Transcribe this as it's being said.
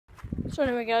So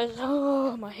anyway guys,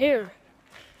 oh my hair.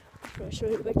 I'm going to show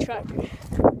you the big tractor.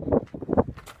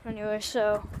 Anyway,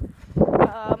 so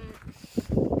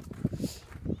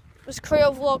this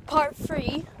crail vlog part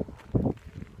 3.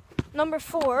 Number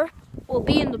 4 will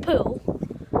be in the pool.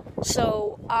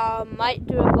 So I might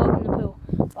do a vlog in the pool.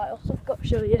 But I also forgot to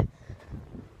show you.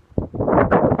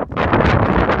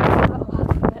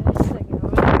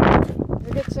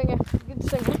 Good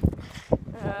singer.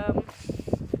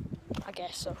 I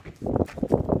guess so.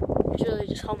 It's really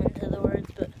just humming to the words,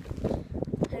 but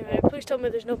anyway, please tell me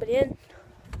there's nobody in.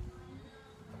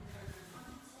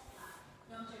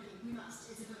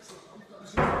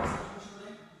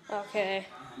 Okay.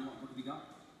 And what have you got?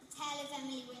 Tale of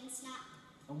Emily Winsnap.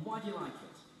 And why do you like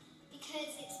it?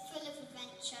 Because it's full of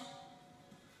adventure.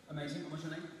 Amazing. And what's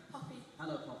your name? Poppy.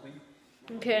 Hello, Poppy.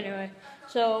 Okay, anyway,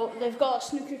 so they've got a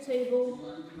snooker table,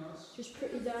 just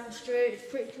pretty damn straight, it's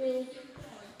pretty clean,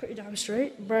 pretty damn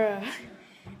straight, bruh.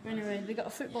 Anyway, they got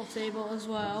a football table as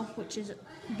well, which is a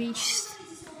beast.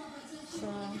 So,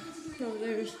 oh,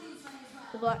 there's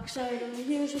the black side and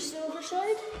here's the silver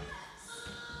side.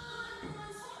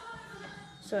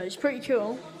 So it's pretty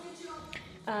cool.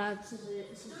 This is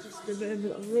just the room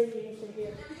that I'm really into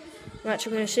here. I'm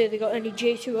actually going to say they got any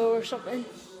J2O or something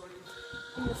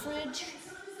in the fridge.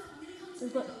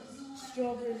 They've got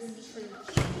strawberries in the fridge.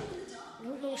 I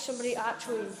don't know if somebody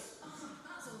actually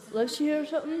lives here or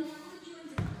something.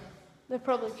 They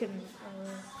probably can,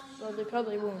 well they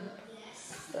probably won't.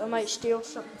 But I might steal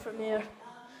something from here.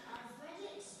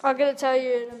 I'm going to tell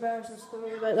you an embarrassing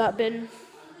story about that bin.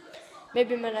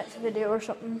 Maybe in my next video or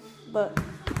something. But,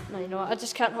 no, you know what, I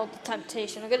just can't hold the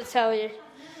temptation. I'm going to tell you,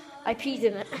 I peed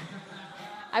in it.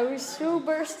 I was so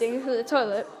bursting to the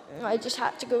toilet, I just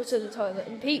had to go to the toilet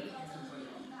and pee.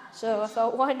 So I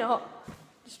thought, why not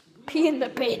just pee in the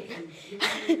bin?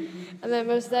 And then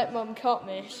my stepmom caught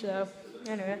me, so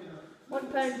anyway.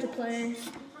 £1 to play.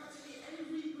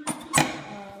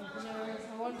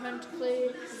 £1 to play.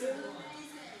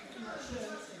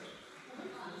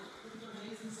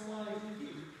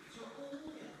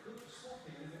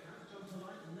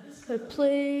 Could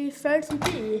play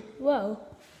 30p. Wow.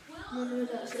 No,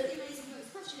 that's it.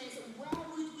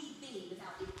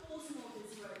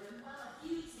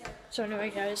 So anyway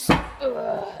guys,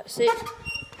 that's it.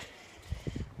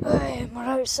 We're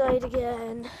outside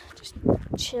again, just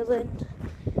chilling.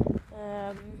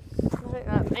 I think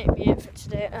that might be it for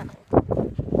today.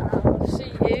 I'll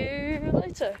see you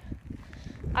later.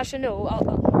 Actually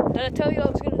no, did I tell you I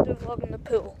was going to do a vlog in the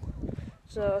pool?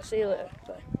 So I'll see you later.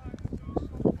 Bye.